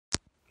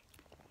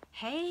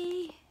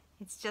Hey,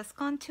 it's just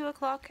gone 2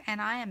 o'clock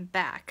and I am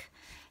back.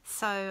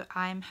 So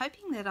I'm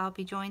hoping that I'll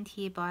be joined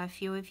here by a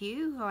few of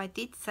you who I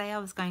did say I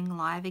was going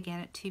live again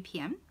at 2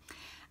 p.m.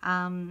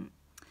 And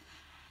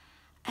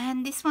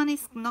this one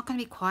is not going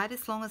to be quite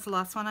as long as the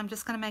last one. I'm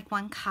just going to make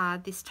one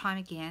card this time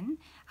again.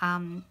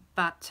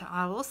 But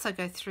I'll also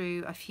go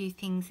through a few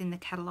things in the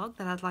catalogue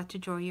that I'd like to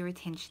draw your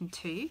attention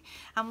to.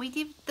 We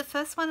did the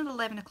first one at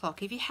 11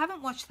 o'clock. If you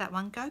haven't watched that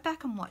one, go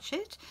back and watch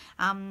it.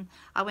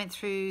 I went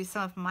through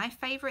some of my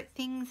favourite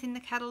things in the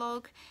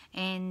catalogue,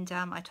 and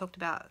I talked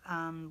about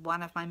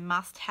one of my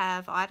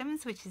must-have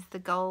items, which is the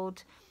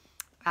gold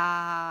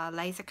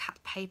laser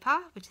cut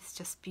paper, which is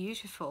just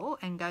beautiful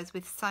and goes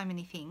with so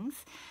many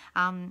things.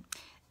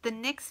 The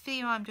next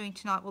video I'm doing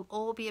tonight will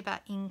all be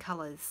about in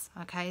colours.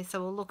 Okay,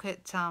 so we'll look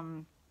at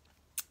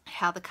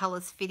how the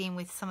colours fit in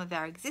with some of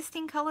our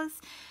existing colours,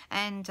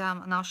 and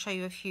I'll show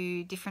you a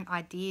few different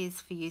ideas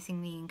for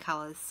using the in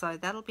colours. So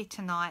that'll be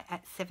tonight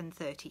at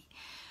 7:30.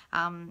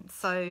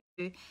 So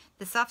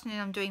this afternoon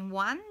I'm doing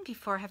one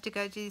before I have to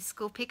go do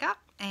school pickup,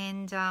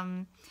 and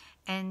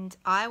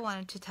I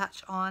wanted to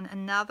touch on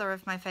another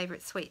of my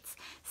favourite sweets.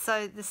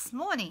 So this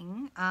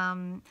morning,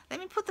 let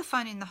me put the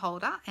phone in the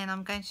holder, and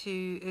I'm going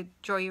to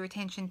draw your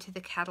attention to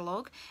the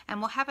catalogue, and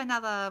we'll have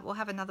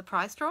another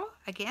prize draw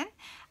again,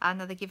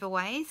 another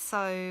giveaway.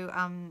 So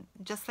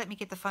just let me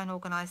get the phone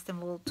organised,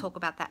 and we'll talk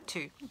about that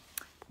too.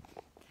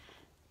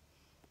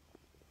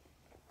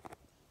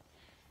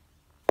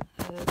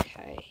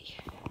 Okay.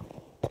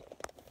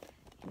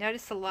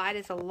 Notice the light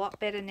is a lot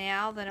better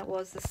now than it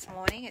was this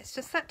morning. It's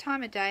just that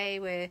time of day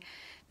where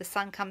the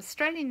sun comes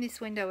straight in this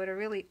window at a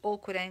really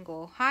awkward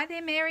angle. Hi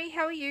there, Mary.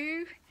 How are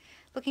you?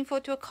 Looking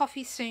forward to a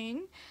coffee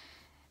soon.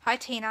 Hi,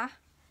 Tina.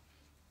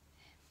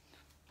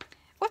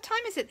 What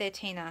time is it there,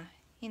 Tina,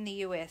 in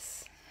the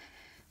US?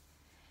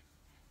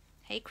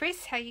 Hey,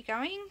 Chris. How you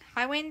going?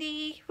 Hi,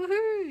 Wendy.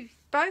 Woohoo!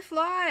 Both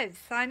lives.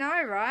 I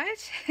know,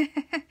 right?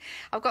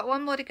 I've got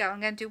one more to go.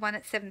 I'm going to do one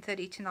at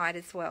 7:30 tonight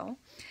as well.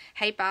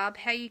 Hey, Barb.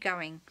 How you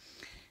going?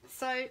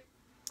 So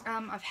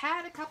I've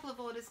had a couple of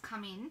orders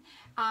come in.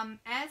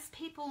 As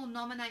people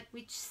nominate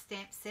which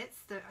stamp sets,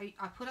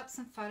 I put up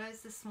some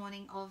photos this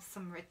morning of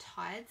some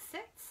retired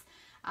sets.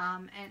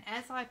 And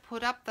as I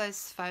put up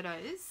those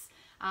photos,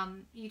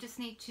 you just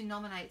need to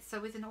nominate. So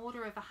with an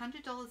order of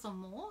 $100 or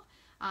more,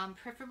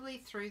 preferably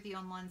through the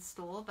online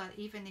store, but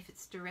even if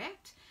it's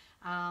direct,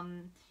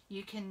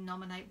 you can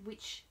nominate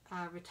which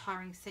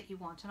retiring set you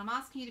want. And I'm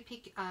asking you to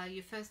pick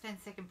your first and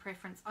second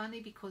preference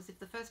only because if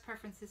the first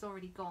preference is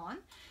already gone,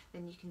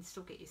 then you can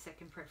still get your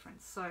second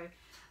preference. So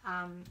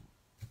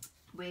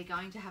we're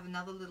going to have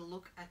another little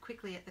look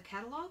quickly at the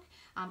catalogue.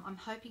 I'm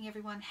hoping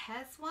everyone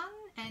has one,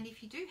 and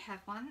if you do have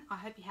one, I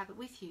hope you have it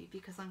with you,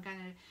 because I'm going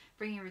to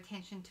bring your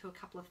attention to a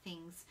couple of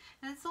things.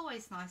 And it's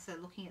always nicer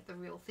looking at the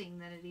real thing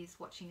than it is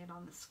watching it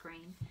on the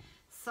screen.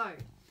 So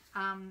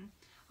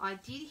I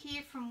did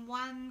hear from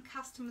one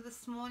customer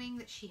this morning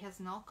that she has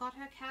not got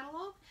her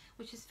catalogue,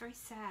 which is very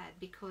sad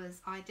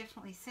because I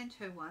definitely sent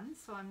her one,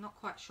 so I'm not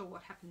quite sure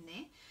what happened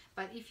there.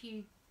 But if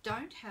you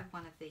don't have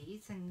one of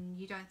these and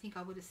you don't think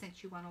I would have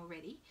sent you one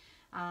already,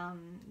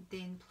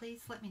 then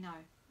please let me know.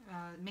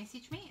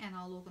 Message me and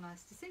I'll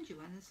organise to send you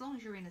one, as long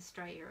as you're in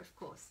Australia, of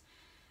course.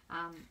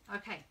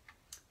 Okay,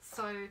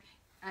 so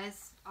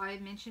as I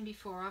mentioned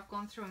before, I've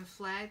gone through and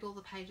flagged all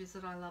the pages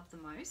that I love the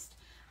most.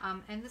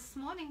 And this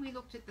morning we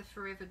looked at the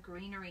Forever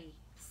Greenery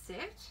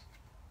set.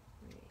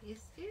 Where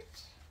is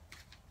it?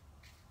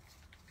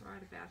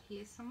 Right about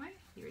here somewhere.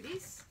 Here it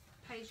is.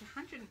 Page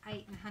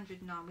 108 and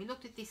 109. We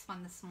looked at this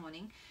one this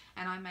morning,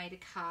 and I made a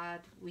card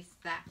with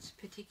that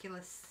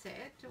particular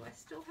set. Do I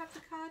still have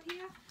the card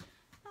here?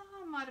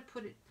 Oh, I might have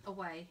put it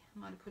away. I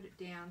might have put it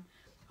down.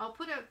 I'll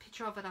put a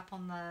picture of it up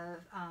on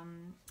the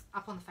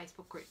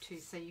Facebook group too,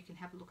 so you can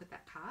have a look at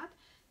that card,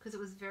 because it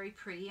was very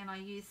pretty, and I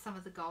used some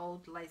of the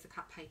gold laser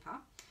cut paper,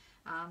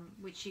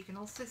 which you can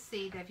also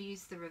see they've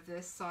used the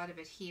reverse side of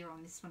it here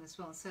on this one as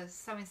well. So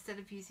instead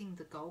of using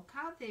the gold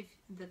card,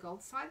 the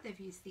gold side, they've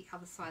used the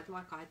other side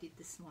like I did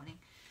this morning.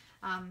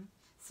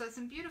 So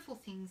some beautiful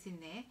things in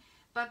there.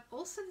 But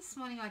also this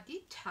morning I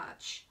did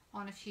touch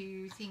on a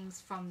few things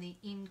from the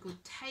In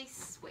Good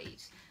Taste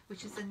suite,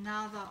 which is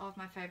another of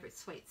my favourite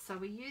suites. So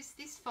we used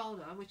this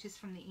folder, which is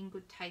from the In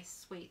Good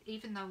Taste suite,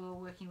 even though we were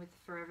working with the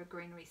Forever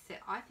Greenery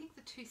set. I think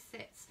the two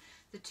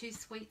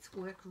suites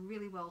work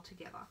really well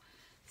together.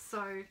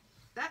 So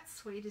that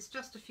suite is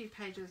just a few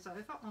pages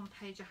over on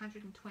page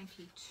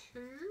 122.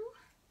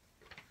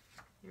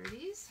 There it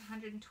is,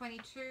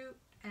 122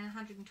 and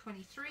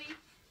 123.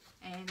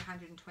 And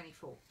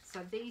 124.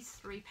 So these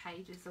 3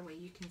 pages are where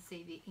you can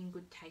see the In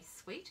Good Taste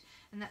suite,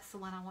 and that's the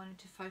one I wanted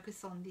to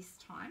focus on this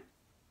time.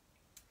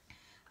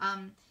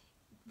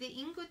 The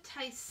In Good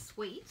Taste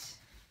suite,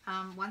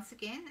 once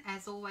again,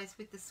 as always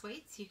with the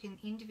suites, you can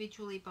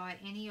individually buy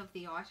any of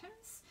the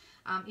items.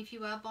 If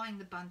you are buying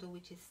the bundle,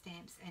 which is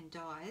stamps and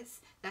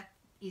dies, that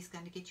is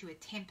going to get you a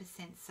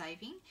 10%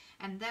 saving,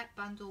 and that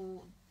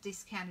bundle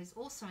discount is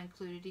also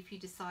included if you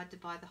decide to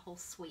buy the whole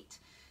suite.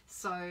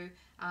 So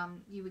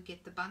you would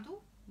get the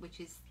bundle, which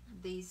is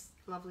these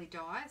lovely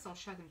dies. I'll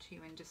show them to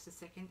you in just a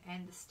second,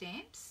 and the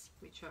stamps,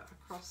 which are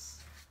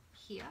across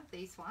here,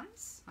 these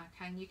ones.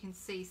 Okay, and you can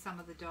see some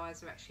of the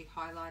dies are actually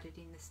highlighted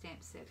in the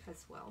stamp set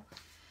as well.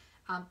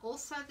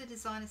 Also the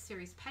designer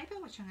series paper,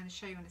 which I'm going to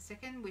show you in a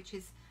second, which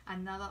is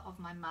another of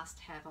my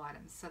must-have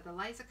items. So the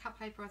laser cut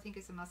paper I think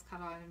is a must-cut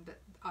item, but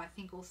I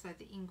think also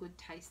the In Good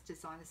Taste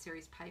designer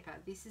series paper.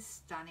 This is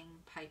stunning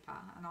paper,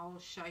 and I'll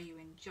show you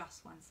in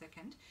just one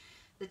second.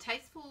 The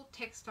Tasteful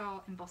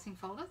Textile embossing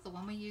folder, the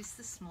one we used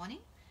this morning,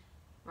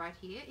 right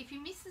here. If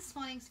you missed this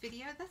morning's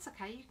video, that's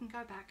okay. You can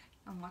go back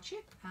and watch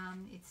it.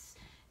 It's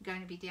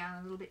going to be down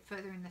a little bit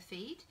further in the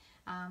feed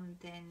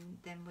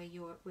than where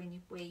you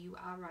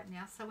are right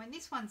now. So when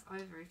this one's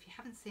over, if you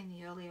haven't seen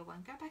the earlier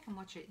one, go back and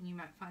watch it, and you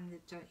might find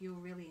that you'll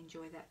really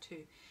enjoy that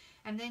too.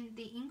 And then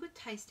the In Good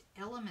Taste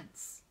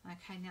elements.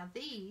 Okay, now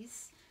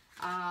these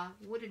are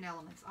wooden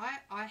elements.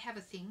 I have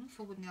a thing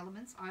for wooden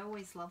elements. I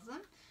always love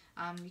them.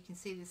 You can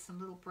see there's some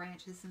little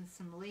branches and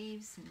some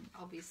leaves, and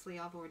obviously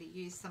I've already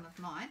used some of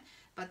mine,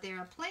 but there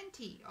are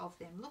plenty of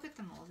them. Look at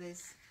them all.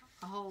 There's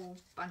a whole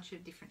bunch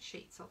of different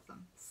sheets of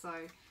them. So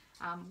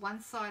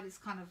one side is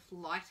kind of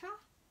lighter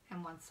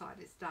and one side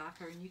is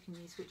darker, and you can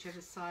use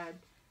whichever side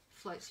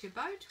floats your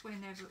boat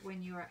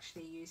when you're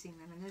actually using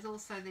them. And there's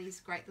also these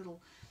great little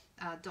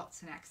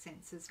dots and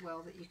accents as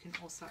well that you can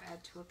also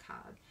add to a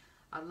card.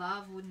 I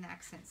love wooden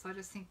accents. I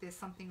just think there's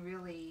something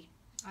really,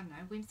 I don't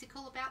know,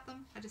 whimsical about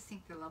them. I just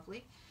think they're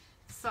lovely.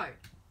 So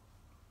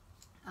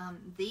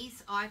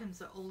these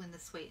items are all in the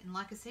suite, and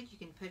like I said, you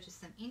can purchase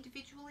them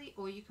individually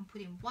or you can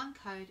put in one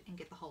code and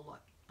get the whole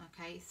lot.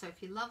 Okay, so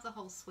if you love the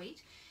whole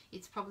suite,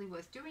 it's probably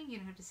worth doing. You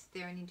don't have to sit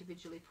there and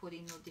individually put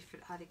in all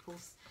different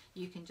articles.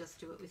 You can just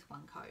do it with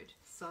one code.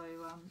 So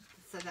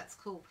so that's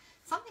cool.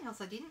 Something else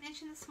I didn't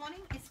mention this morning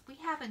is we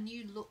have a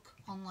new look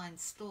online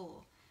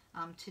store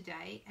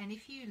today, and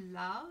if you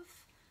love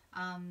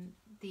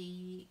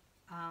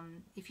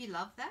if you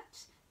love that,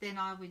 then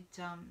I would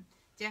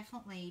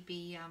definitely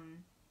be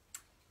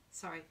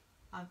sorry,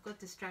 I've got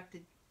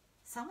distracted.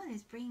 Someone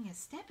is bringing a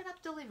Stampin'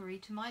 Up delivery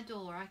to my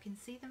door. I can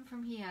see them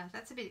from here.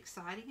 That's a bit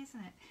exciting, isn't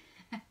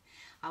it?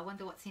 I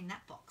wonder what's in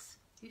that box.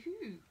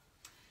 Woohoo!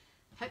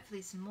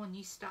 Hopefully some more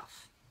new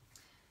stuff,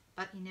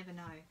 but you never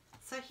know.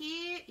 So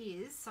here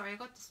is, sorry I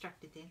got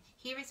distracted then,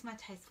 here is my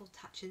Tasteful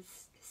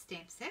Touches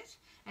stamp set,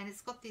 and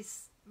it's got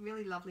this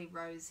really lovely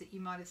rose that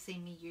you might have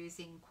seen me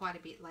using quite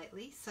a bit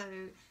lately. So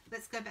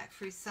let's go back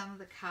through some of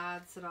the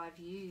cards that I've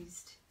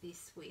used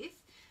this with.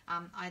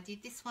 I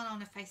did this one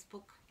on a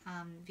Facebook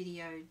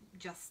video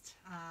just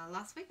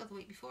last week or the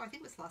week before. I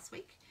think it was last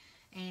week,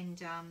 and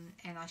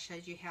I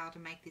showed you how to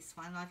make this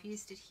one. I've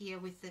used it here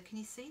with the, can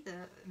you see the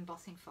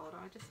embossing folder?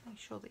 I just make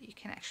sure that you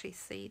can actually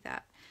see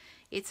that.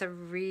 It's a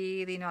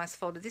really nice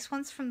folder. This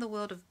one's from the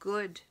World of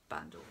Good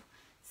bundle.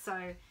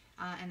 So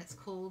and it's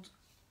called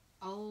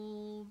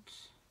Old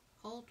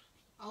World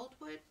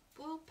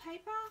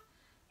Paper.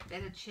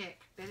 Better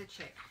check.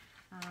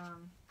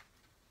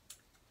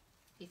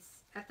 It's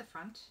at the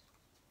front,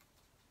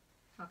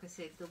 like I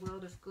said, the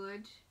World of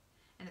Good,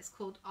 and it's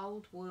called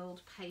Old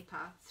World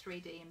Paper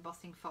 3D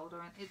embossing folder,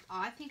 and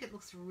I think it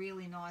looks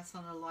really nice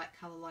on a light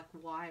colour like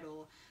white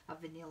or a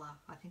vanilla.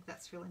 I think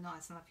that's really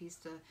nice, and I've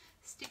used a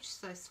Stitch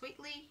So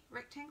Sweetly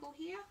rectangle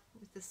here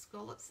with the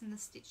scallops and the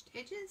stitched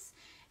edges,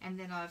 and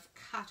then I've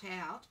cut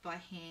out by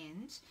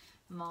hand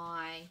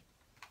my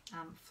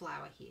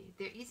flower here.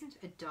 There isn't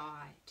a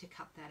die to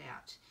cut that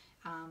out,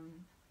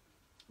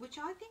 which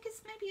I think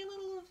is maybe a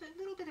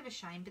little bit of a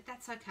shame, but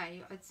that's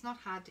okay. It's not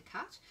hard to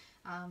cut.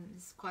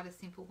 It's quite a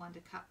simple one to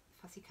cut,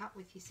 fussy cut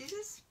with your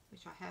scissors,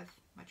 which I have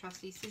my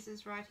trusty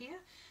scissors right here.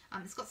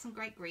 It's got some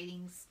great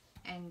greetings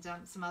and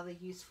some other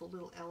useful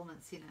little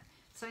elements in it.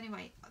 So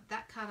anyway,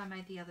 that card I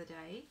made the other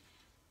day.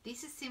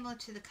 This is similar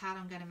to the card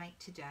I'm going to make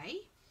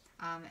today,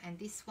 and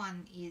this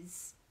one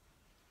is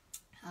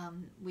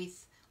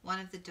with one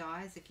of the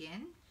dies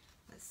again.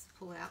 Let's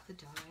pull out the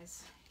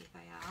dies. Here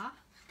they are.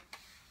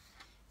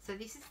 So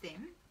this is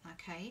them,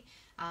 okay,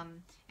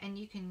 and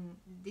you can,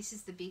 this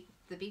is the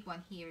big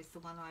one here is the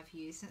one I've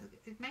used.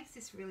 It makes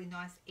this really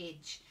nice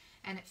edge,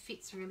 and it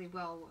fits really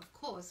well, of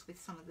course, with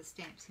some of the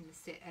stamps in the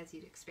set, as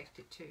you'd expect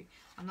it to.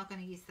 I'm not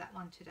going to use that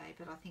one today,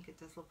 but I think it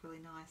does look really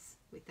nice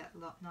with that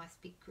nice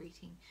big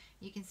greeting.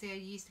 You can see I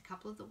used a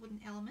couple of the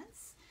wooden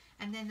elements,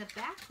 and then the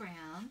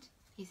background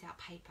is our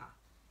paper.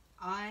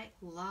 I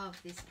love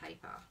this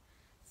paper.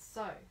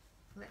 So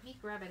let me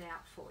grab it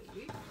out for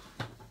you.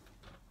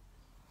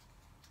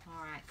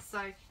 Alright,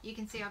 so you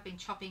can see I've been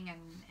chopping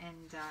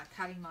and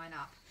cutting mine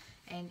up.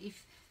 And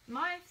if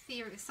my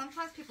theory,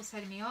 sometimes people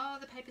say to me, oh,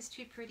 the paper's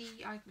too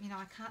pretty, I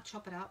can't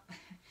chop it up.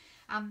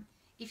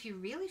 If you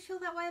really feel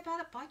that way about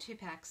it, buy 2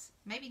 packs.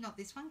 Maybe not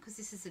this one, because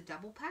this is a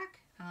double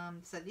pack.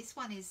 So this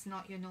one is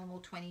not your normal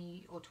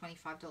 $20 or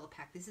 $25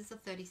 pack. This is a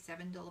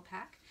 $37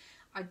 pack.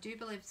 I do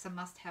believe it's a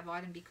must-have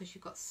item because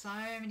you've got so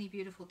many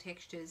beautiful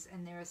textures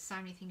and there are so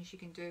many things you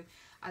can do.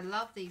 I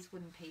love these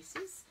wooden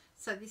pieces.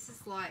 So this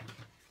is like,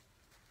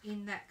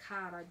 in that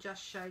card I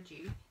just showed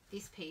you,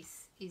 this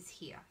piece is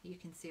here. You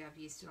can see I've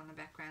used it on the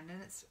background,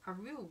 and it's a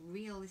real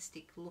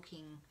realistic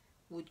looking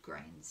wood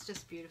grain. It's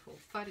just beautiful,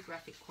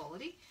 photographic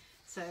quality.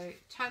 So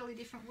totally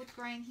different wood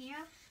grain here.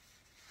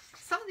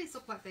 Some of these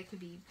look like they could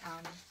be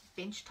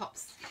bench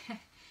tops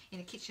in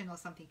a kitchen or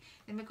something.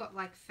 Then we've got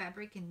like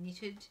fabric and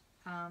knitted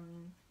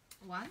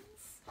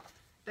ones.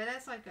 But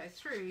as I go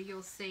through,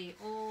 you'll see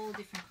all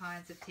different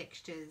kinds of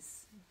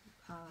textures.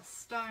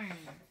 Stone,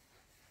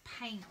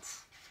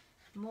 paint,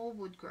 more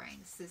wood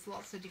grains. There's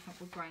lots of different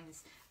wood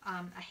grains.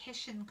 A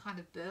Hessian kind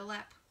of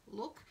burlap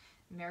look.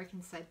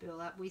 Americans say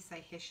burlap, we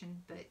say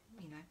Hessian, but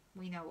you know,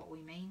 we know what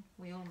we mean.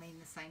 We all mean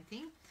the same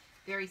thing.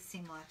 Very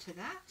similar to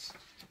that.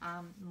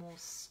 More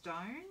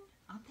stone.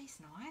 Aren't these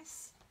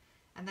nice?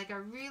 And they go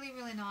really,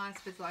 really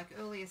nice with like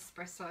early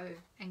espresso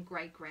and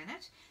grey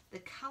granite. The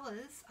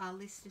colours are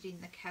listed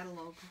in the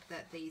catalogue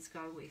that these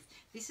go with.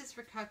 This is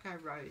Rococo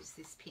Rose,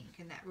 this pink,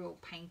 and that real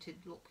painted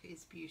look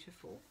is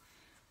beautiful.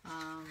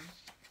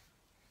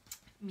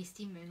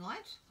 Misty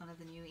Moonlight, one of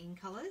the new in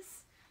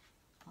colours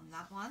on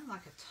that one,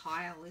 like a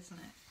tile, isn't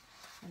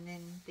it? And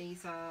then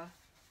these are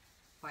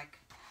like,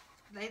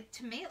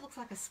 to me it looks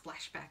like a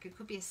splashback. It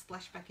could be a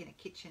splashback in a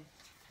kitchen.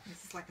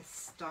 This is like a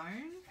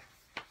stone.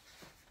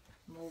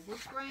 More wood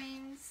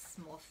grains,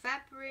 more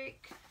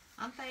fabric.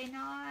 Aren't they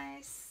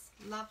nice?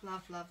 Love,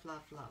 love, love,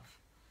 love, love.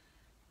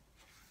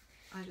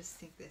 I just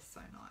think they're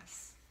so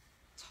nice.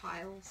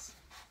 Tiles,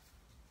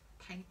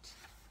 paint,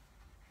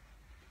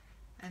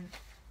 and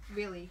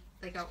really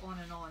they go on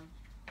and on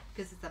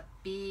because it's a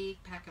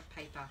big pack of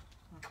paper.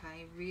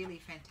 Okay, really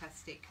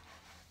fantastic.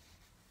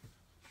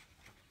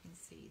 You can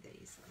see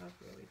these are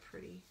really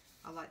pretty.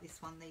 I like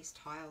this one. These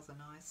tiles are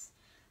nice.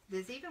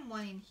 There's even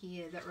one in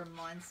here that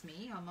reminds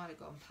me, I might have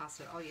gone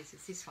past it. Oh yes,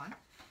 it's this one.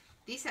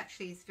 This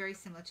actually is very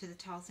similar to the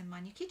tiles in my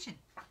new kitchen.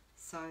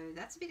 So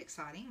that's a bit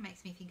exciting,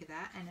 makes me think of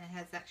that. And it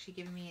has actually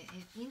given me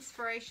an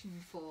inspiration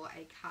for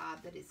a card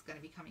that is going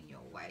to be coming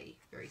your way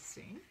very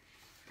soon.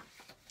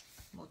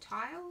 More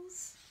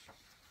tiles,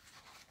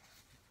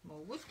 more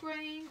wood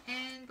grain,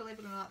 and believe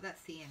it or not,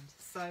 that's the end.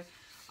 So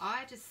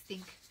I just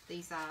think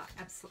these are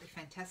absolutely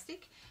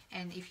fantastic.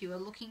 And if you are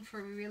looking for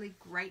a really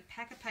great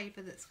pack of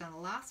paper that's going to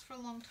last for a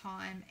long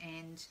time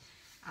and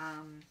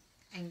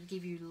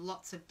give you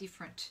lots of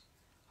different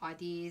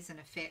ideas and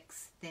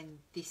effects, then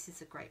this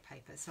is a great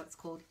paper. So it's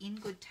called In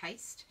Good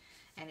Taste,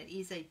 and it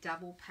is a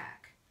double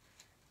pack,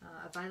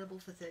 available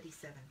for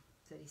 $37.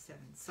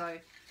 So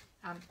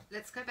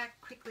let's go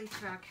back quickly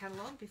to our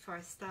catalogue before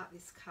I start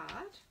this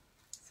card.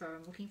 So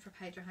I'm looking for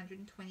page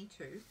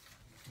 122.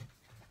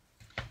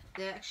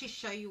 They actually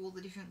show you all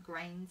the different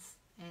grains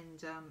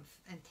and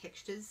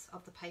textures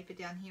of the paper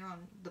down here on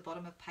the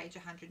bottom of page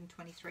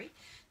 123.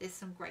 There's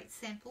some great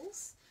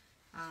samples.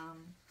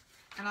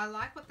 And I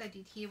like what they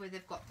did here where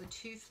they've got the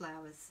two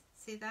flowers.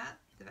 See that?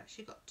 They've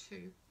actually got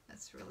two.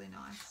 That's really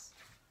nice.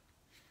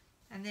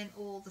 And then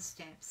all the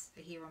stamps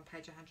are here on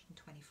page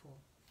 124.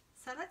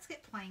 So let's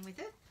get playing with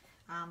it.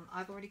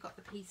 I've already got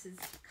the pieces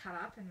cut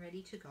up and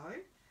ready to go.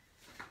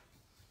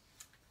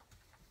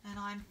 And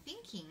I'm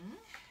thinking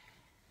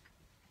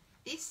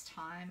this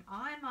time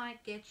I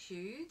might get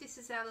you, this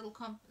is our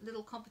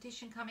little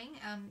competition coming,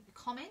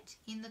 comment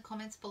in the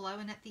comments below,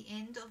 and at the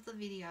end of the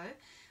video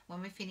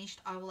when we're finished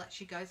I will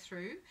actually go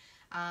through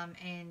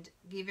and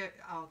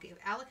I'll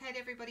allocate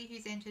everybody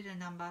who's entered a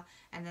number,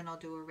 and then I'll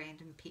do a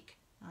random pick.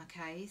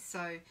 Okay,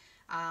 so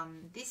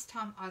this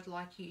time I'd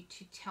like you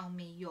to tell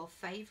me your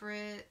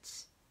favorite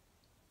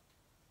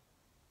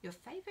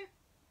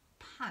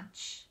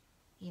punch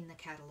in the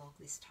catalogue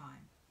this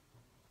time.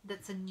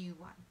 That's a new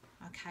one.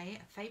 Okay,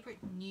 a favorite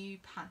new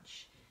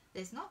punch.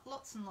 There's not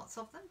lots and lots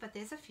of them, but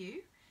there's a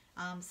few.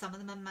 Some of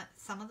them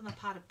are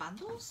part of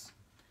bundles.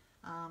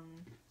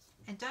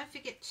 And don't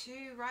forget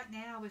too, right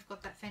now we've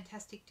got that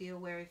fantastic deal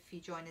where if you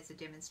join as a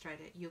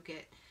demonstrator, you'll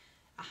get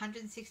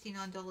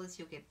 $169,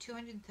 you'll get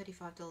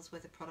 $235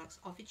 worth of products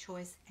of your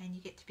choice, and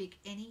you get to pick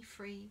any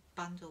free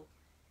bundle.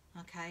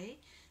 Okay,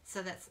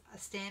 so that's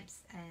stamps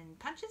and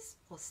punches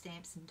or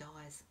stamps and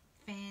dies.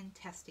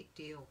 Fantastic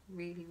deal,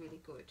 really,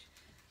 really good.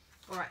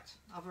 All right,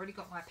 I've already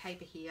got my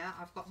paper here.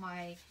 I've got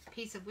my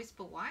piece of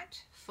Whisper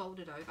White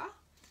folded over,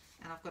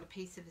 and I've got a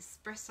piece of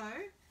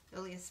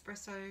early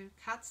espresso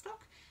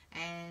cardstock,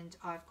 and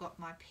I've got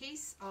my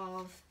piece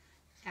of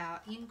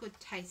our In Good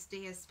Taste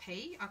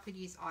DSP. I could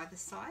use either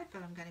side,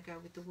 but I'm going to go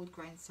with the wood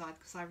grain side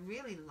because I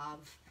really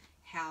love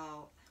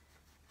how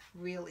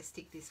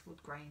realistic this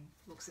wood grain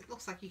looks. It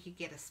looks like you could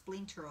get a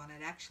splinter on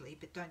it actually,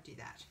 but don't do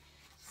that.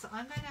 So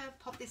I'm going to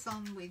pop this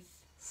on with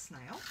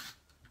Snail.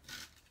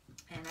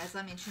 And as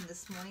I mentioned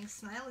this morning,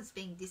 Snail is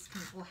being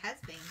has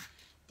been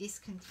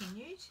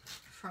discontinued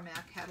from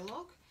our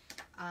catalogue,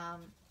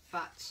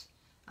 but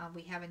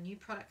we have a new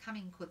product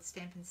coming called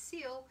Stampin'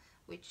 Seal,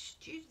 which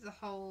due to the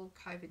whole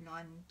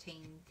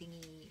COVID-19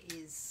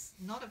 thingy is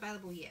not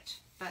available yet,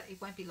 but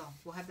it won't be long.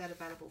 We'll have that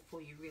available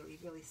for you really,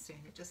 really soon.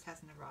 It just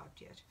hasn't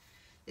arrived yet.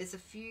 There's a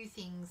few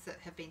things that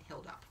have been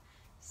held up,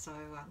 so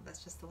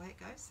that's just the way it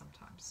goes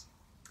sometimes.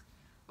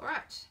 All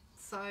right,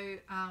 so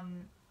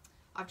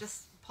I've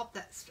just pop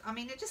that. I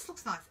mean, it just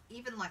looks nice,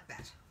 even like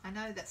that. I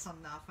know that's not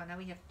enough. I know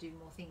we have to do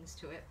more things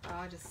to it, but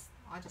I just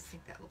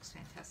think that looks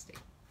fantastic.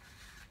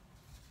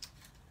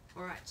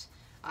 All right,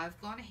 I've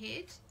gone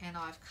ahead and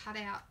I've cut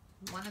out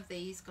one of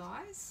these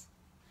guys,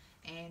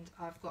 and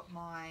I've got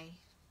my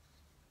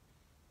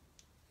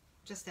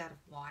just out of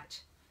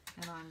white,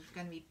 and I'm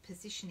going to be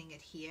positioning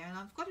it here, and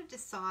I've got to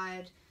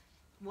decide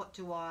what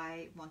do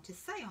I want to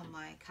say on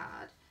my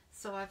card.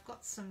 So I've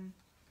got some,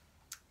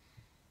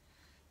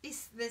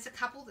 there's a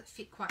couple that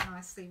fit quite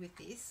nicely with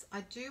this.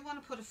 I do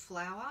want to put a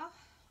flower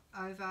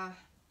over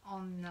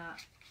on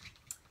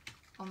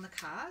the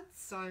card,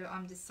 so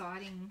I'm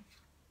deciding.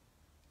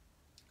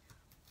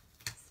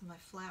 So my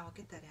flower, I'll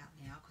get that out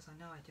now because I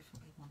know I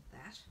definitely want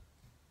that.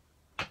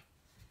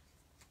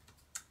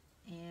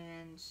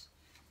 And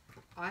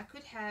I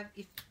could have,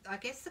 I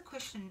guess the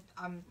question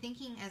I'm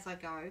thinking as I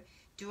go,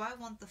 do I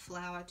want the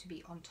flower to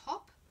be on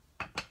top?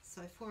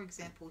 So for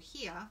example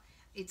here,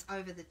 it's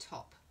over the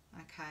top,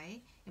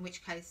 okay? In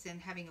which case then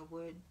having a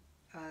word,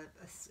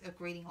 a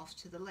greeting off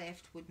to the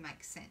left would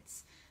make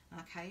sense,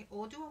 okay?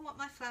 Or do I want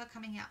my flower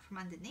coming out from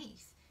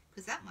underneath?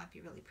 Because that might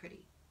be really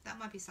pretty. That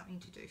might be something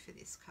to do for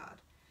this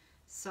card.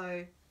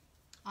 So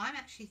I'm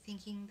actually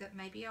thinking that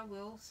maybe I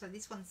will. So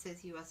this one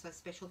says you are so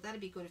special. That'd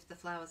be good if the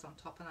flower's on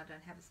top and I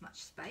don't have as much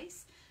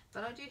space.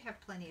 But I do have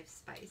plenty of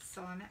space.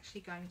 So I'm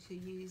actually going to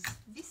use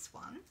this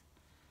one.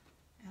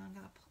 And I'm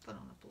going to pop it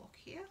on a block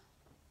here.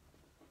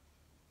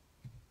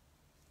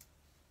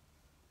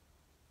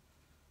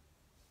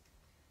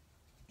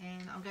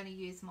 And I'm going to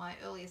use my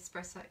Early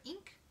Espresso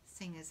ink,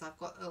 seeing as I've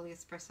got Early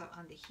Espresso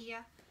under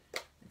here.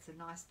 It's a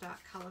nice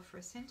dark colour for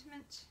a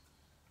sentiment.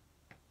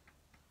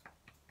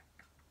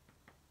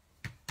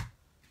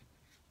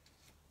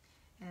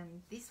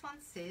 And this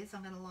one says,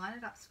 I'm going to line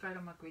it up straight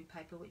on my grid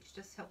paper, which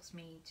just helps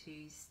me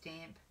to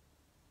stamp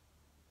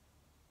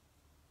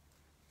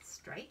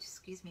straight.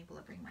 Excuse me while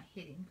I bring my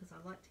head in, because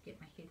I like to get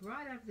my head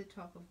right over the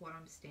top of what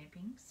I'm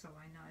stamping, so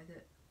I know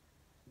that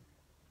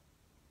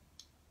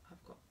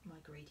I've got my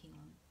greeting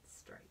on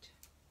straight.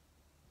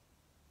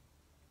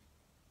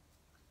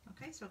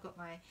 Okay, so I've got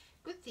my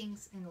good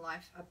things in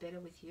life are better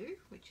with you,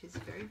 which is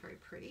very, very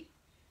pretty.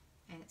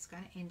 And it's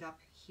going to end up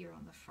here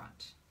on the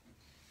front.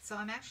 So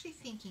I'm actually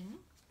thinking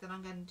that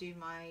I'm going to do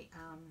my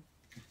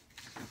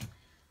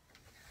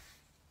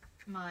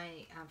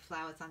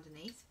flowers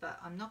underneath, but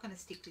I'm not going to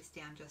stick this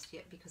down just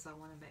yet because I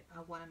want to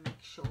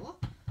make sure.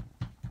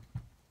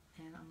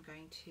 And I'm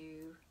going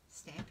to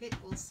stamp it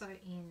also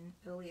in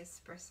Early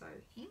Espresso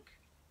ink.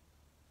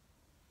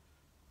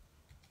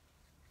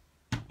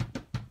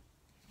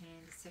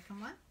 And the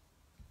second one.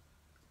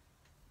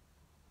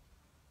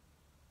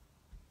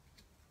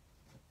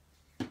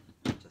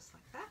 Just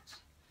like that.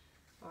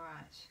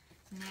 Alright,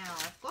 now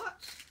I've got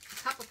a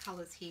couple of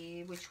colours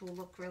here which will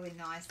look really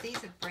nice.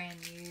 These are brand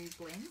new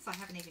blends. I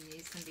haven't even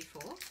used them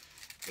before.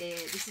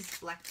 This is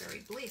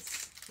Blackberry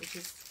Bliss, which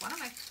is one of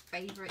my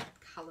favourite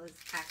colours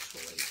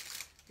actually.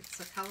 It's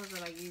a colour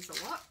that I use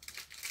a lot,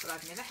 but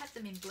I've never had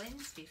them in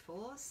blends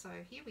before. So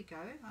here we go.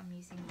 I'm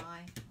using my,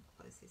 I'll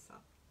close this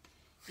up.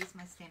 Here's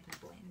my Stampin'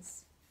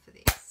 blends for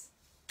this.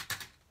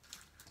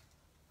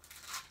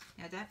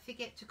 Now don't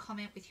forget to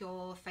comment with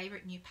your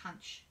favourite new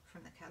punch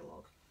from the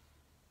catalogue,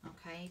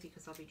 okay,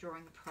 because I'll be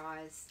drawing the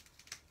prize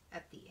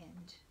at the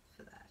end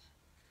for that.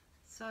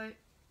 So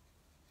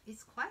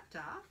it's quite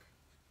dark,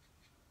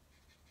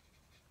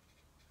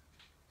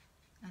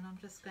 and I'm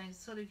just going to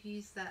sort of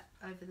use that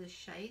over the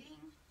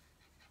shading.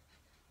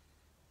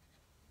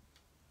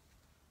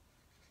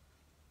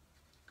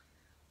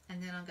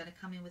 And then I'm going to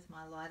come in with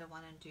my lighter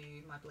one and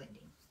do my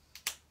blending.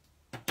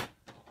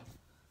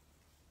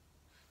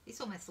 This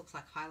almost looks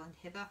like Highland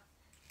Heather,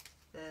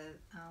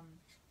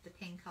 the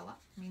pen colour.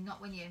 I mean, not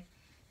when you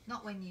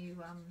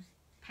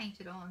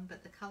paint it on,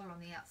 but the colour on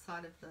the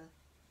outside of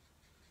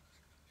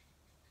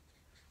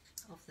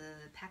the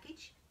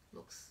package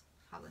looks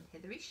Highland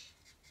Heatherish,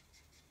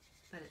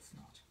 but it's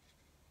not.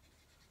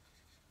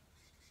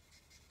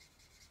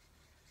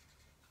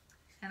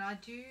 And I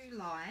do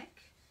like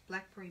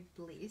Blackberry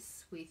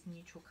Bliss with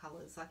neutral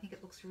colours. I think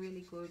it looks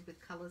really good with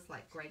colours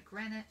like grey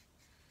granite.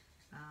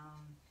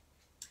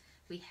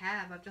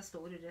 I've just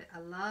ordered it, a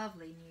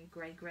lovely new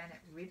grey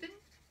granite ribbon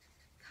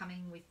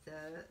coming with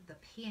the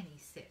peony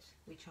set,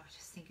 which I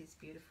just think is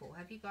beautiful.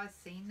 Have you guys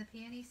seen the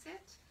peony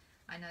set?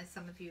 I know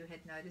some of you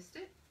had noticed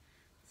it.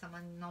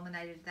 Someone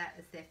nominated that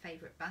as their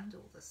favourite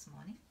bundle this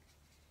morning.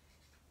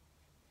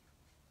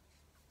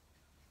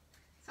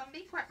 So I'm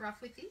being quite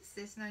rough with this.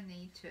 There's no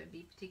need to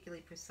be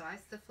particularly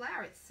precise. The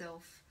flower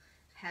itself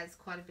has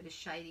quite a bit of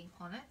shading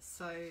on it,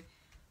 so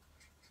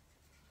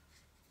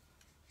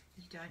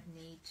you don't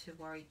need to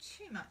worry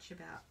too much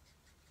about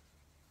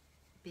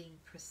being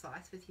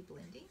precise with your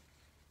blending.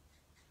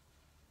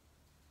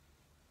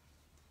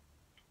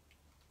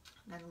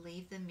 I'm going to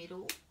leave the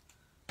middle,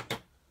 which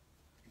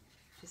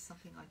is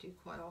something I do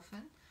quite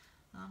often.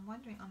 I'm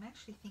wondering, I'm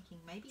actually thinking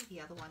maybe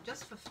the other one,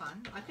 just for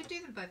fun. I could do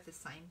them both the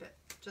same, but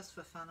just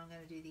for fun, I'm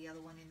going to do the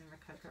other one in the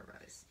Rococo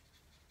Rose.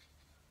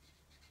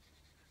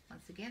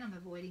 Once again, I'm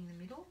avoiding the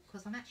middle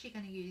because I'm actually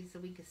going to use the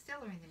Winker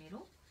Stella in the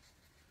middle.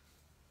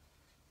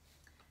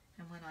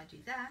 And when I do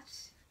that,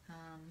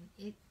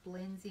 it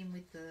blends in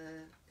with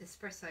the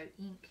espresso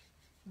ink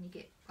and you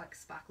get like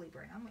sparkly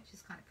brown, which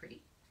is kind of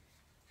pretty.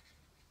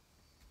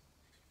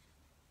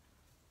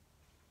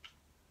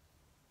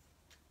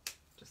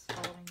 Just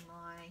following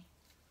my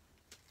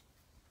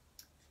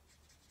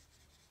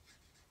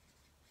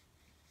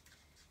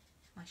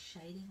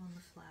shading on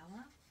the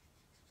flower.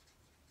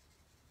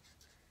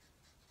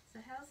 So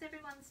how's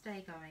everyone's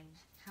day going?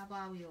 How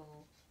are we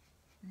all?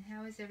 And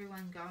how is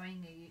everyone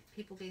going? Are you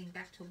people getting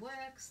back to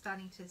work,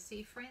 starting to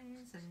see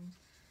friends and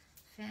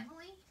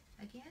family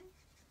again?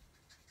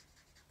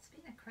 It's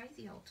been a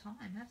crazy old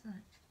time, hasn't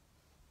it?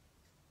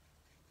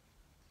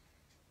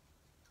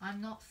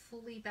 I'm not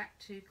fully back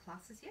to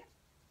classes yet.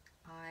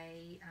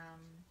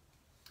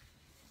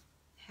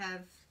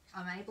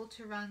 I'm able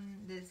to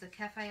run, there's a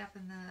cafe up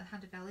in the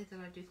Hunter Valley that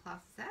I do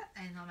classes at,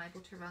 and I'm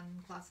able to run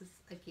classes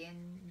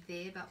again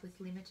there, but with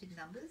limited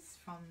numbers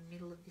from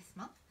middle of this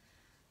month.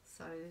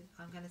 So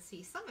I'm going to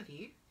see some of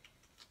you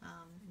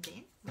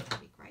then, which will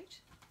be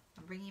great.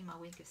 I'm bringing my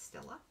Winker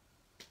Stella,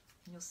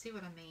 and you'll see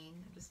what I mean.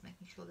 I'm just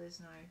making sure there's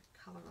no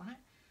colour on it.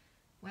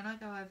 When I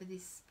go over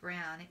this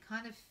brown, it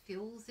kind of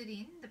fills it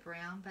in, the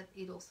brown, but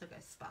it also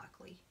goes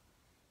sparkly.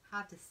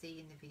 Hard to see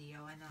in the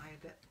video, I know,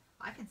 but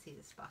I can see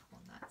the sparkle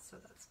on that, so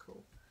that's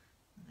cool.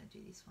 I'm going to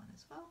do this one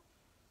as well.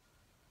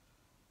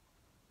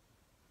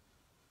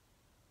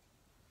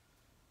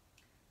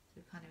 So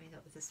we kind of end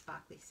up with a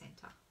sparkly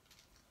centre.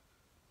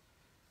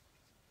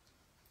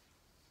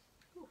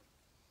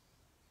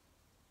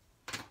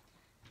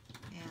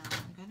 Now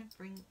I'm going to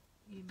bring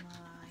you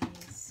my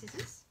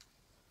scissors,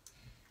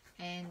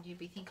 and you'll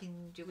be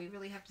thinking, do we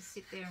really have to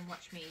sit there and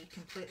watch me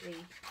completely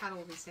cut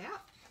all this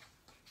out?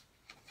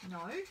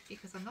 No,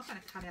 because I'm not going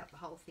to cut out the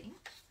whole thing.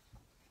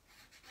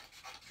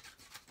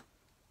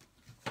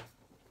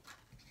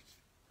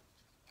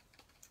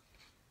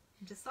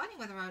 I'm deciding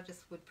whether I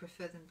just would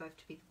prefer them both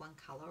to be one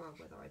colour or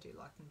whether I do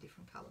like them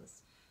different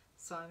colours.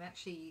 So I'm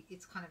actually,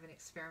 it's kind of an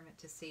experiment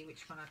to see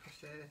which one I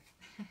prefer.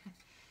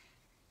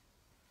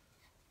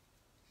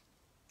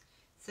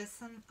 So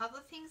some other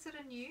things that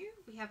are new.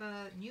 We have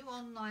a new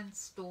online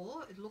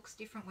store. It looks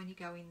different when you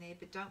go in there,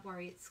 but don't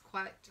worry, it's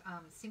quite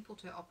simple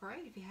to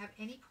operate. If you have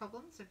any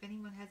problems, if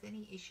anyone has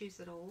any issues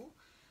at all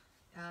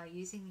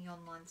using the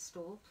online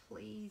store,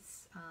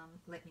 please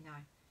let me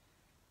know.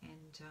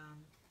 And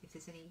if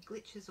there's any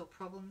glitches or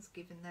problems,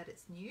 given that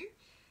it's new,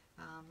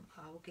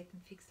 I will get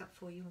them fixed up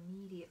for you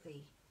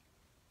immediately.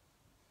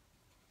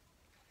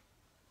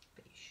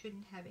 But you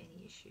shouldn't have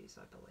any issues,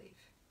 I believe.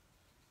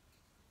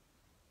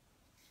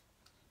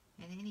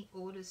 And any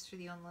orders through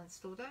the online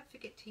store, don't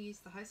forget to use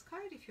the host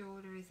code if your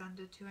order is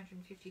under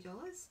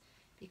 $250,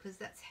 because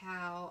that's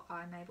how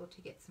I'm able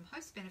to get some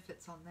host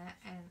benefits on that,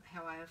 and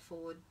how I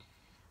afford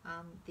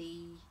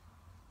the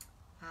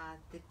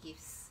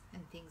gifts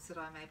and things that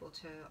I'm able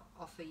to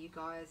offer you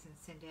guys and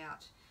send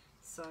out.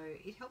 So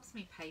it helps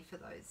me pay for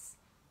those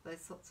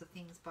sorts of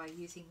things by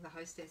using the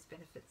hostess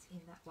benefits in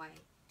that way.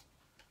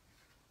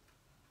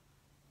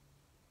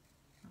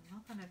 I'm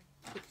not going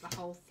to put the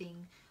whole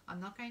thing, I'm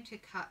not going to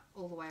cut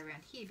all the way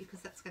around here because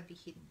that's going to be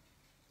hidden.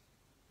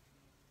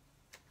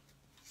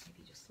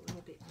 Maybe just a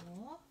little bit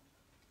more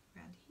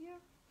around here.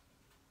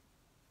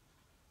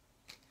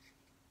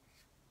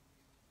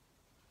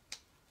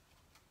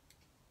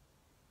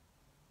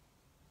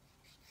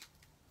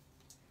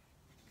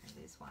 Okay,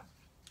 there's one.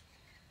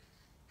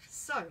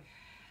 So,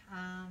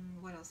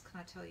 what else can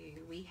I tell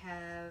you? We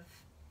have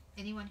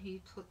anyone who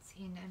puts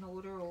in an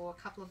order or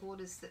a couple of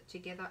orders that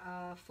together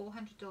are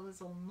 $400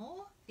 or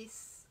more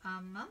this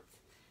month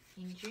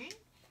in June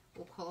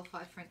will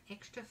qualify for an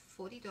extra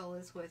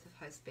 $40 worth of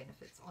host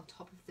benefits on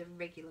top of the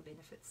regular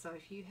benefits. So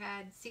if you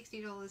had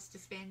 $60 to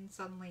spend,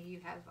 suddenly you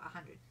have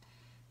 $100.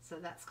 So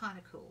that's kind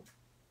of cool.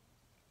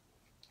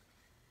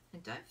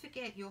 And don't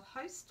forget, your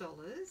host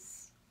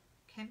dollars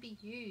can be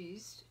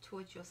used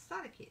towards your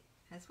starter kit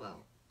as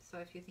well. So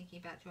if you're thinking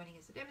about joining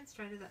as a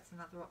demonstrator, that's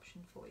another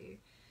option for you.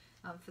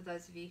 For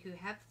those of you who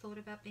have thought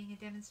about being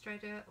a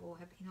demonstrator or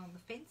have been on the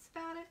fence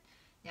about it,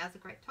 now's a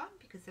great time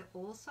because they're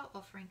also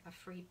offering a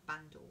free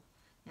bundle.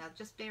 Now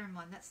just bear in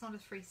mind, that's not a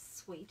free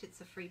suite, it's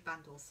a free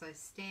bundle. So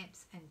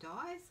stamps and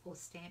dies, or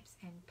stamps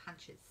and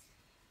punches.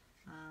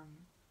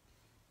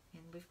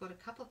 And we've got a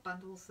couple of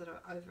bundles that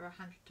are over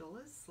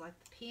 $100, like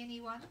the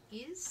peony one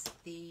is,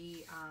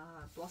 the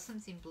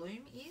Blossoms in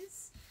Bloom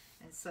is,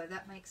 and so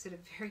that makes it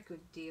a very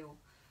good deal.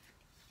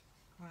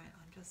 Right,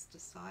 I'm just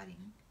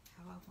deciding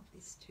how I want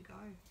this to go.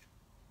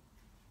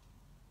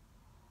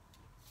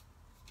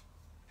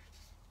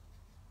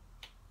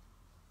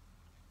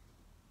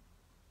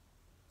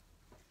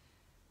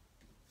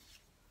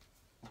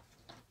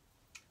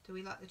 Do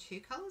we like the two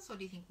colours, or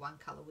do you think one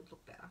colour would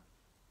look better?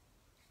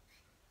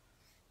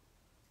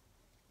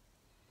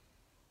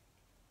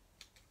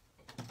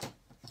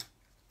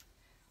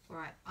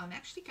 Alright, I'm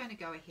actually going to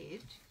go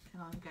ahead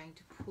and I'm going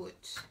to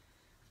put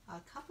a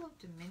couple of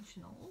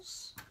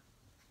dimensionals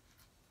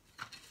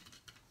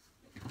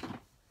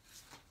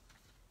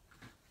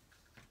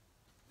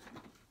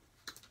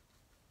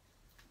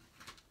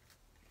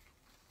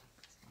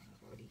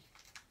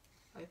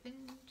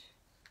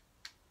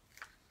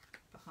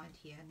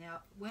here.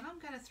 Now when I'm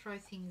going to throw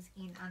things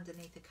in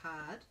underneath a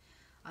card,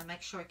 I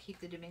make sure I keep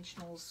the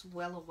dimensionals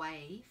well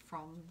away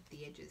from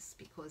the edges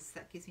because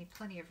that gives me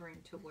plenty of room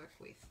to work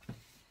with.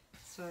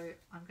 So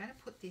I'm going to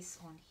put this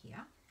on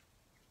here.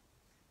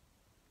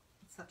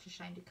 It's such a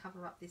shame to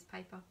cover up this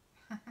paper.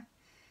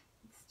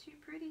 It's too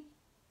pretty.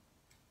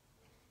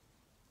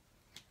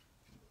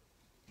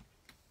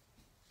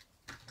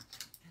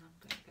 And I'm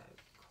going to go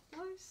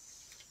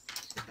close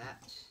to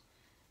that.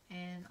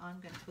 And I'm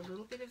going to put a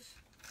little bit of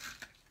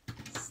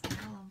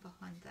snail on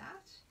behind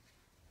that.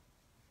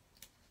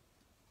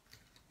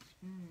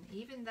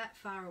 Even that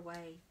far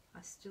away,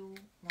 I still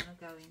want to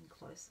go in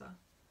closer.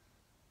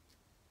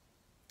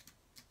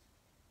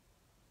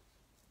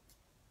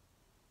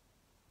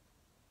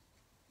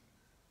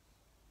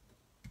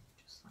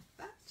 Just like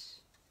that.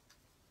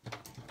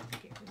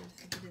 Get rid of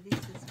a bit of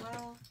this as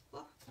well.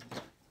 Oh,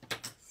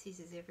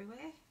 scissors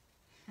everywhere.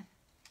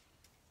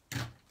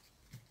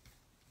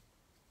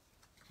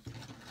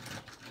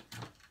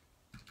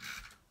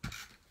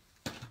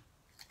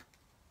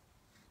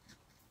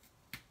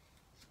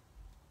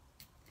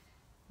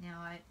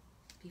 Now,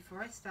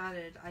 before I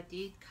started, I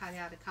did cut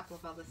out a couple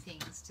of other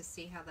things to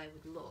see how they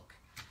would look.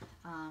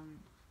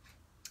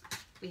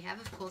 We have,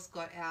 of course,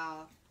 got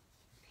our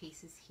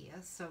pieces here,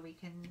 so we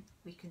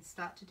can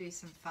start to do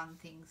some fun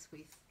things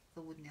with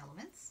the wooden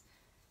elements,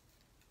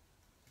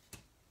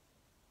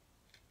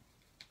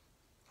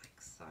 like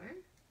so.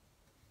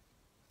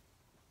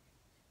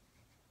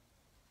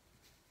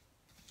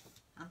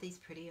 Aren't these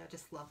pretty? I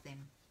just love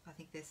them. I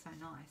think they're so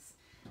nice.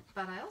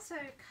 But I also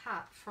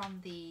cut from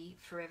the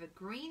Forever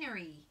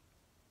Greenery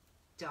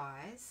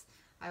dies,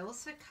 I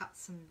also cut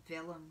some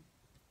vellum.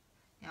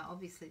 Now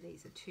obviously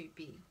these are too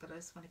big, but I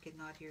just want to get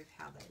an idea of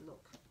how they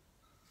look.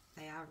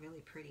 They are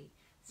really pretty.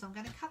 So I'm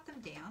going to cut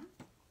them down.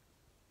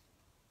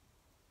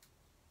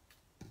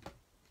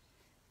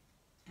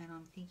 And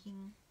I'm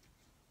thinking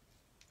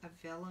a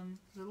vellum,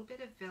 a little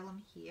bit of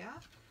vellum here.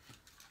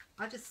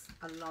 I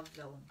love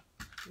vellum.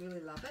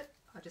 Really love it.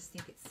 I just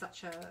think it's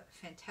such a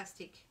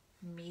fantastic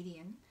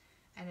medium,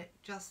 and it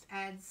just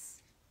adds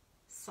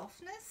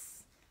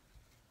softness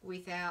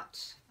without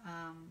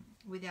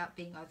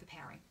being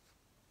overpowering.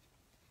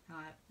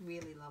 I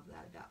really love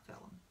that about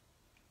vellum.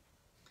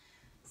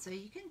 So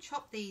you can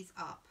chop these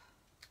up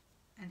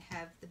and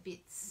have the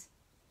bits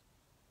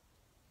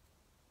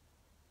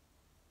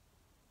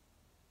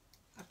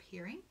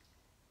appearing.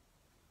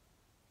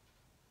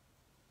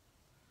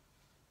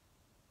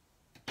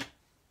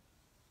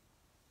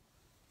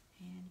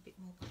 And a bit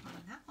more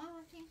behind that one,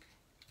 I think.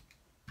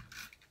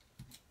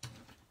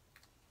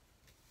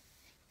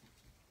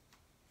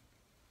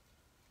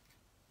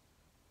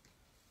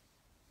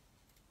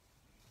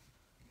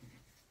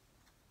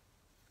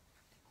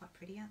 Quite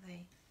pretty, aren't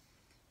they?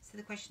 So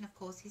the question, of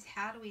course, is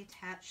how do we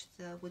attach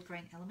the wood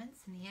grain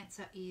elements? And the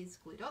answer is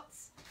glue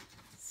dots.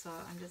 So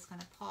I'm just going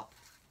to pop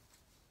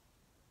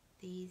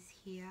these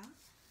here.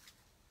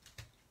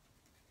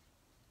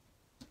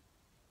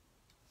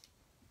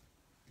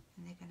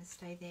 And they're going to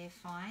stay there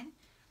fine.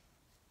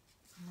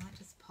 I might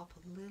just pop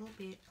a little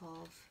bit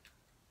of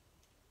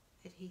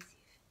adhesive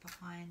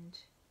behind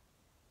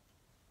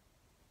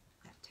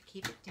that to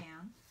keep it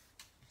down.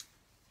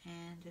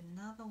 And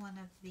another one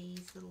of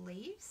these little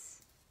leaves.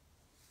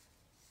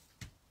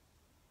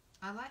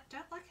 I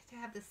don't like it to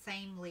have the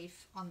same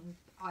leaf on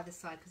either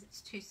side because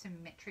it's too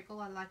symmetrical.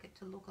 I like it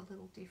to look a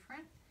little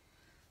different.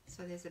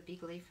 So there's a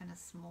big leaf and a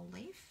small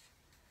leaf.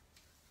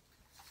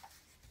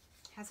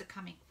 How's it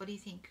coming? What do you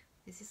think?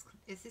 Is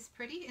this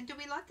pretty? And do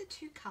we like the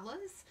two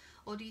colours,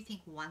 or do you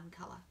think one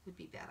colour would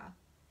be better?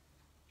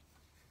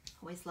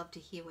 Always love to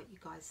hear what you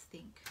guys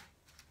think.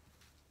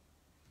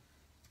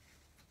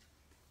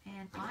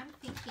 And I'm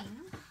thinking,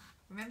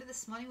 remember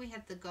this morning we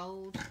had the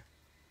gold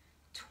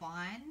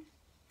twine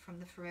from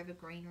the Forever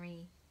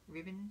Greenery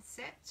ribbon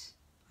set?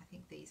 I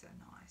think these are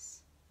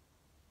nice.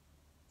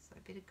 So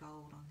a bit of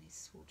gold on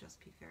this will just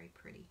be very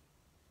pretty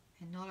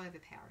and not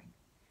overpowering.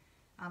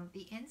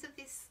 The ends of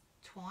this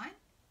twine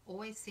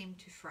always seem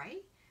to fray,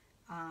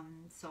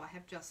 so I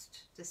have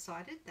just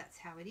decided that's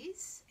how it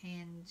is,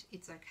 and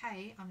it's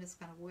okay. I'm just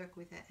going to work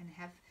with it and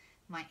have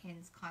my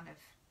ends kind of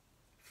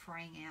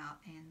fraying out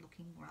and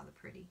looking rather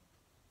pretty.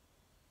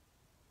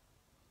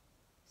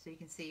 So you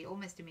can see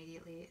almost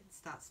immediately it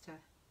starts to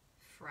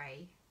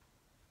fray.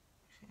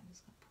 Actually, I'm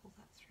just going to pull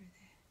that through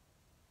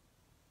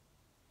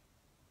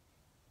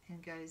there. And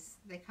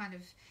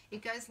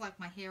it goes like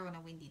my hair on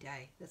a windy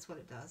day. That's what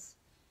it does.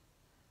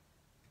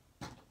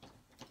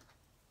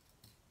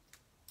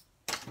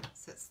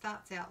 So it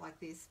starts out like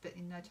this, but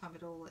in no time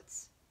at all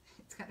it's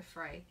going to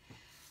fray.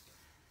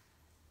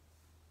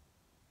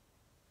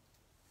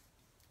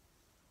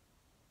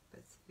 But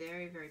it's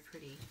very, very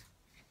pretty.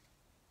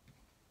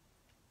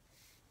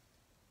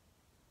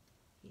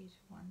 Here to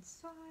one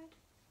side.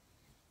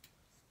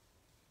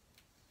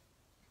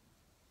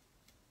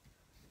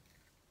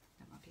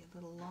 That might be a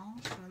little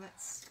long, so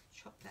let's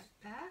chop that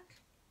back.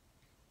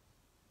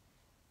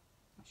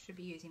 I should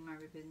be using my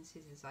ribbon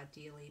scissors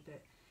ideally,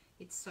 but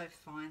it's so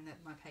fine that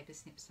my paper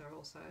snips are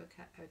also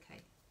okay.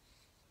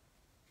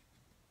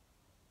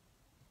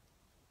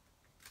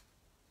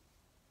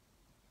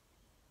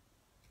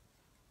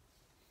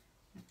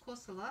 And of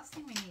course, the last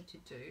thing we need to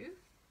do,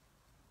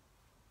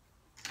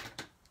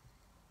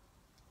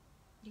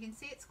 you can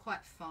see it's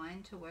quite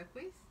fine to work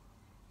with,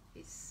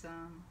 this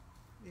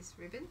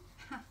ribbon.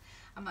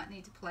 I might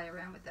need to play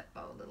around with that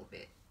bow a little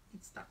bit.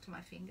 It's stuck to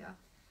my finger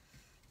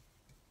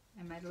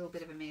and made a little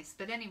bit of a mess.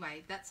 But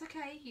anyway, that's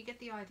okay. You get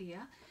the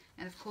idea.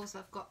 And of course,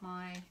 I've got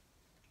my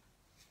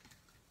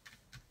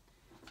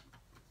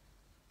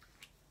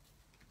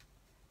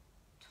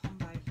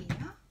Tombow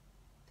here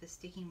for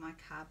sticking my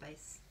card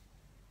base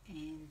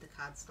and the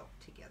cardstock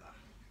together.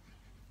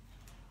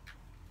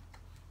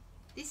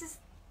 This is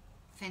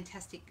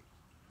fantastic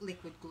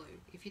liquid glue.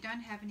 If you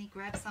don't have any,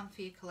 grab some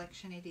for your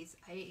collection. It is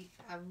a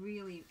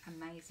really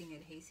amazing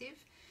adhesive,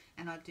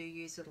 and I do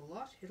use it a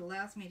lot. It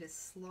allows me to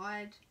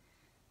slide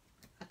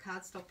a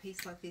cardstock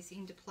piece like this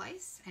into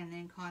place and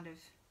then kind of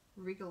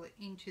wriggle it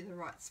into the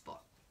right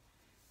spot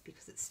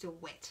because it's still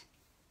wet.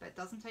 But it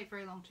doesn't take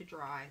very long to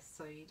dry,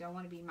 so you don't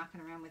want to be mucking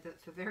around with it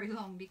for very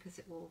long because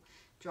it will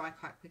dry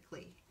quite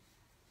quickly.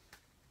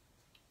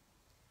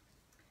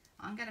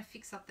 I'm going to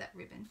fix up that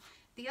ribbon.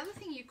 The other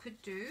thing you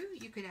could do,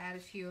 you could add a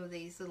few of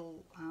these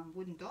little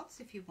wooden dots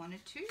if you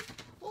wanted to,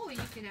 or you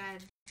could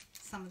add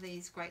some of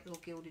these great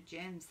little gilded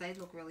gems. They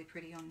look really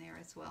pretty on there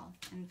as well.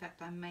 In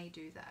fact, I may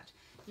do that.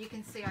 You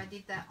can see I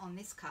did that on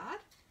this card.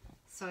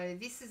 So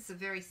this is a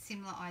very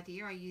similar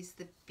idea. I used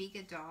the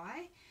bigger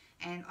die,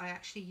 and I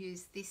actually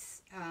used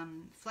this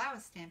flower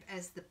stamp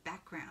as the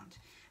background.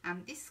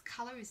 This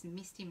colour is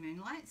Misty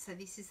Moonlight, so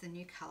this is the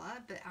new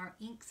colour, but our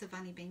inks have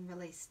only been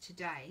released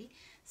today.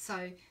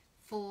 So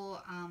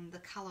for the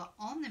colour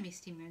on the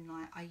Misty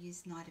Moonlight, I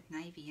used Night of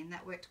Navy, and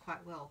that worked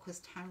quite well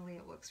because tonally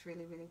it works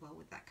really, really well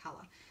with that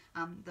colour.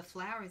 The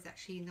flower is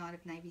actually Night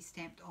of Navy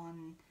stamped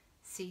on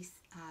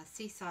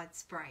Seaside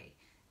Spray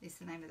is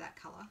the name of that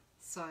colour.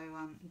 So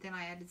then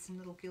I added some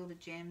little gilded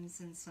gems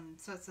and some,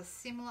 so it's a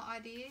similar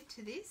idea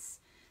to this.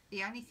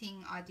 The only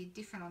thing I did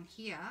different on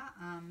here,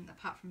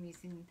 apart from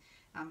using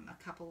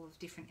a couple of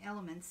different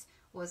elements,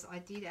 was I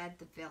did add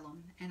the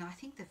vellum, and I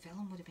think the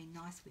vellum would have been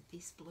nice with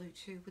this blue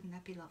too. Wouldn't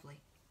that be lovely?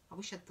 I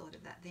wish I'd thought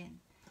of that then.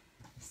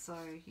 So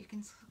you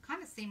can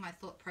kind of see my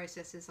thought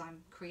process as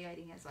I'm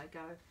creating as I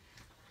go.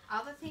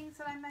 Other things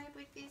that I made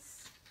with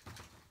this,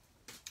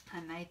 I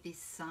made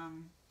this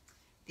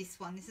this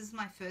one. This is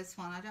my first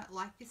one. I don't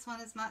like this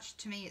one as much.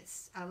 To me,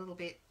 it's a little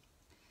bit,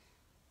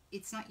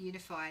 it's not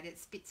unified.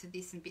 It's bits of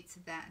this and bits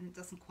of that, and it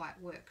doesn't quite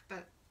work,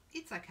 but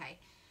it's okay.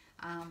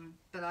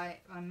 But I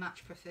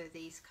much prefer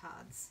these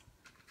cards.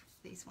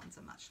 These ones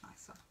are much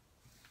nicer.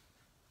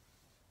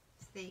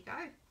 So there you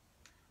go.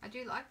 I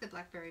do like the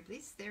Blackberry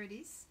Bliss. There it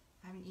is.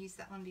 I haven't used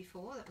that one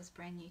before. That was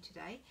brand new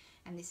today.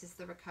 And this is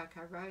the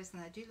Rococo Rose,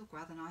 and they do look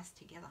rather nice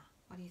together.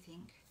 What do you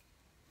think?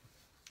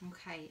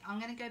 Okay, I'm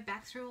going to go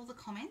back through all the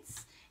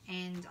comments,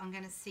 and I'm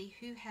going to see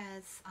who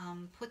has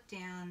put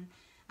down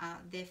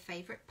their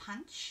favourite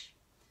punch.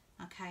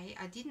 Okay,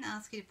 I didn't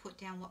ask you to put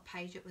down what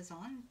page it was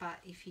on, but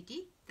if you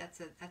did, that's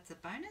a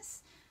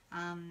bonus.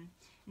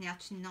 Now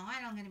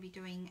tonight I'm going to be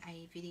doing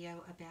a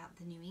video about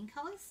the new ink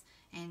colours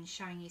and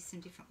showing you some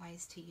different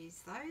ways to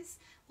use those.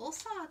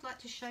 Also, I'd like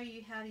to show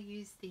you how to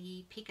use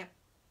the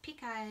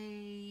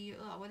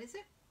what is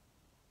it?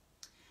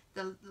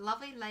 The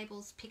Lovely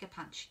Labels Pick a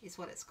Punch is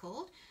what it's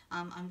called.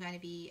 I'm going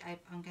to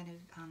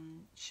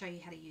show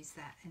you how to use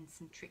that and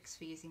some tricks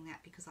for using that,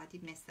 because I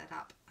did mess that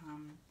up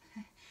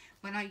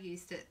when I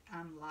used it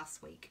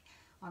last week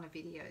on a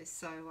video.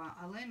 So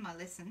I learned my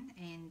lesson,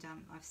 and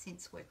I've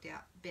since worked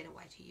out a better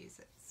way to use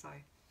it. So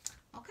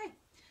okay,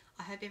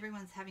 I hope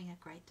everyone's having a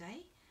great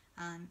day,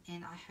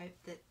 and I hope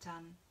that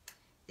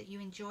that you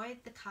enjoyed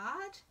the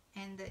card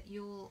and that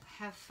you'll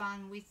have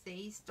fun with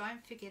these.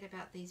 Don't forget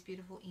about these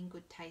beautiful In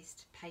Good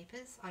Taste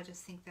papers. I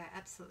just think they're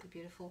absolutely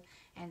beautiful,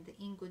 and the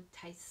In Good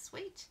Taste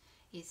suite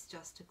is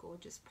just a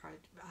gorgeous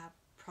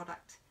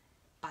product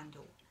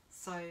bundle.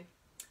 So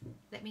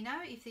let me know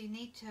if you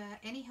need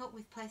any help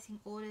with placing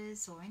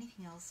orders or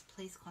anything else.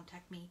 Please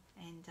contact me,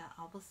 and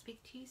I will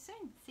speak to you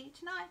soon. See you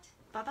tonight.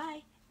 Bye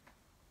bye.